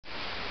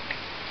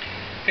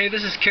Hey,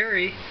 this is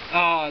Kerry.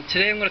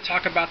 Today I'm going to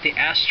talk about the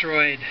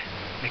asteroid,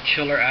 the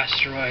killer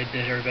asteroid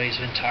that everybody's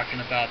been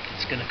talking about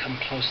that's going to come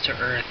close to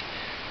Earth.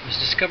 It was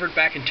discovered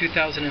back in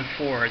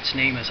 2004. Its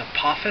name is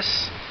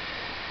Apophis.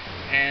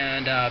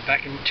 And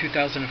back in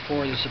 2004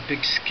 there was a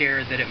big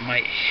scare that it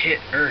might hit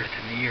Earth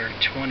in the year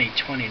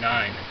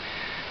 2029.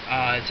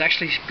 It's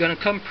actually going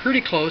to come pretty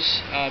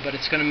close, but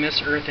it's going to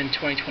miss Earth in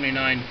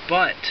 2029.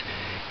 But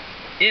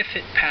if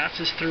it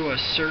passes through a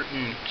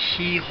certain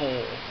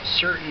keyhole, a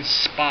certain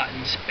spot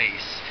in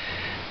space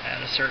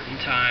at a certain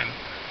time,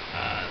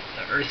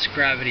 the Earth's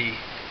gravity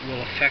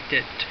will affect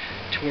it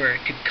to where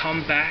it could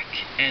come back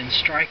and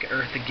strike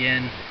Earth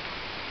again,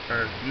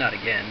 or not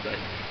again, but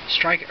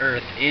strike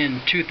Earth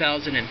in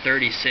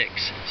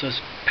 2036. So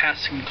it's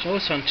passing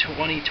close on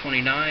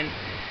 2029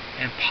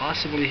 and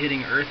possibly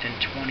hitting Earth in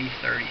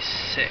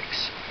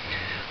 2036.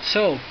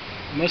 So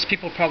most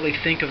people probably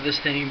think of this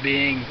thing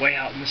being way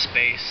out in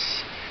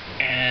space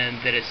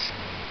and that it's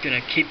going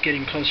to keep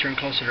getting closer and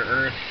closer to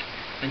Earth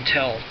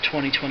until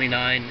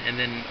 2029, and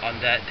then on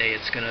that day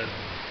it's going to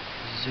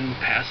zoom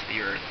past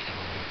the Earth.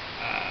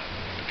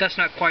 But that's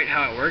not quite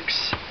how it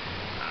works.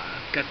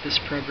 I've got this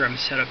program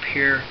set up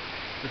here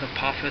with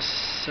Apophis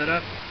set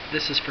up.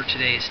 This is for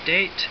today's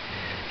date.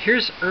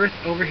 Here's Earth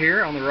over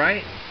here on the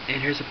right,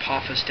 and here's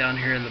Apophis down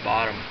here in the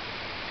bottom.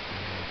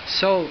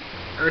 So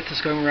Earth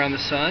is going around the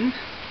Sun,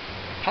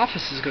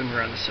 Apophis is going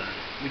around the Sun.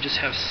 We just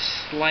have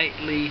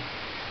slightly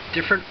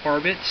different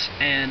orbits,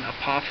 and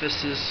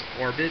Apophis's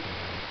orbit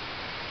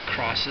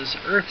crosses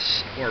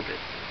Earth's orbit,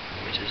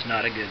 which is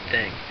not a good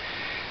thing.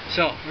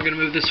 So we're going to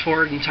move this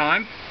forward in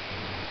time.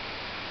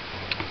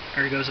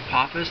 There goes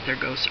Apophis, there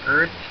goes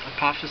Earth.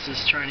 Apophis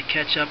is trying to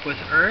catch up with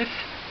Earth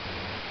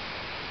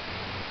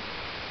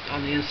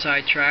on the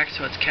inside track,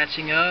 so it's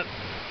catching up.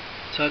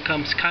 So it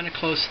comes kind of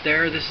close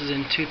there. This is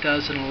in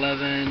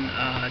 2011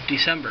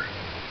 December.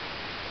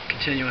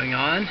 Continuing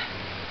on.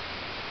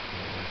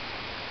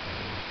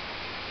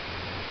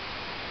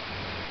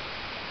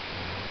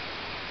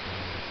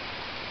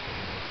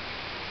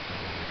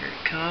 Here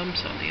it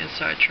comes on the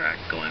inside track,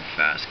 going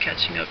fast,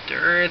 catching up to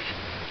Earth.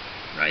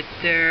 Right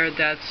there,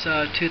 that's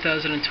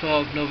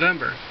 2012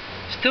 November.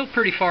 Still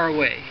pretty far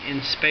away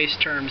in space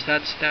terms.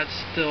 That's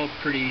still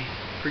pretty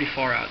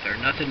far out there.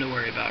 Nothing to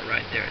worry about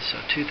right there. So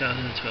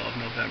 2012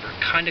 November,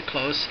 kind of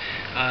close.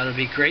 It'll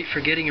be great for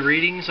getting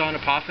readings on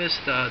Apophis.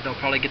 They'll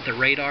probably get the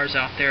radars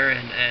out there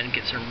and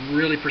get some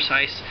really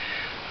precise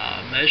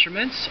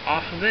measurements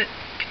off of it.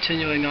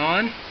 Continuing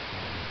on.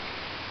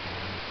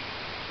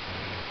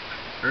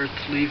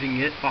 Earth leaving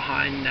it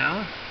behind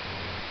now,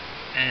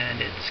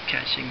 and it's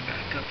catching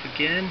back up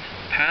again,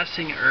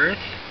 passing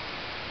Earth.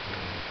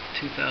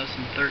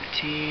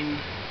 2013.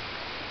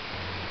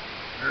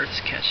 Earth's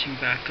catching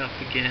back up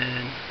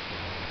again,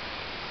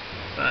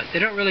 but they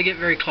don't really get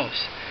very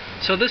close.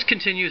 So this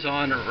continues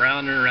on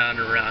around and around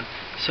and around.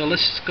 So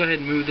let's just go ahead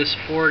and move this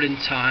forward in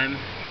time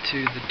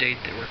to the date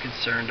that we're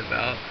concerned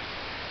about,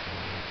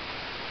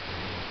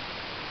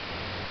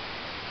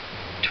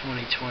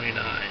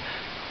 2029.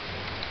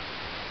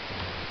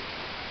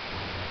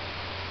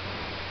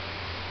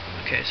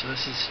 Okay, so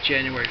this is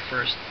January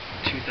 1st,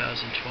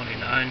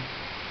 2029,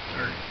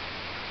 or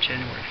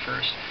January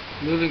 1st.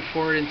 Moving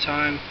forward in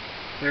time,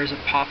 there's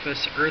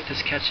Apophis. Earth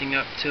is catching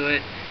up to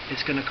it.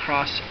 It's going to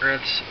cross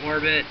Earth's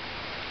orbit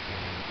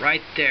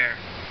right there.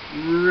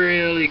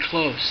 Really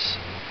close.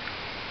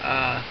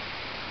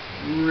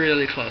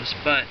 Really close,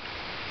 but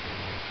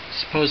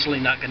supposedly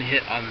not going to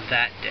hit on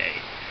that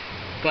day.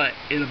 But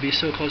it'll be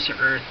so close to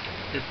Earth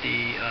that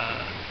the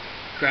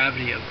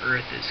gravity of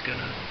Earth is going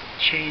to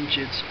change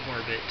its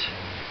orbit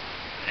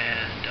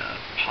and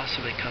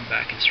possibly come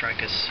back and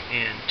strike us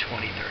in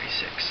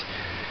 2036.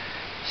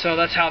 So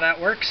that's how that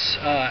works.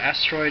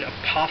 Asteroid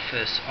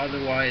Apophis,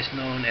 otherwise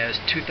known as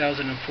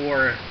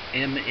 2004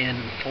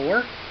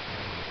 MN4,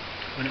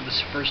 when it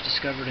was first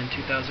discovered in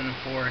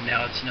 2004, and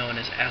now it's known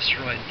as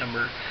asteroid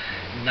number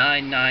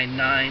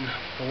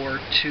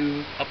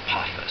 99942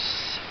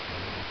 Apophis.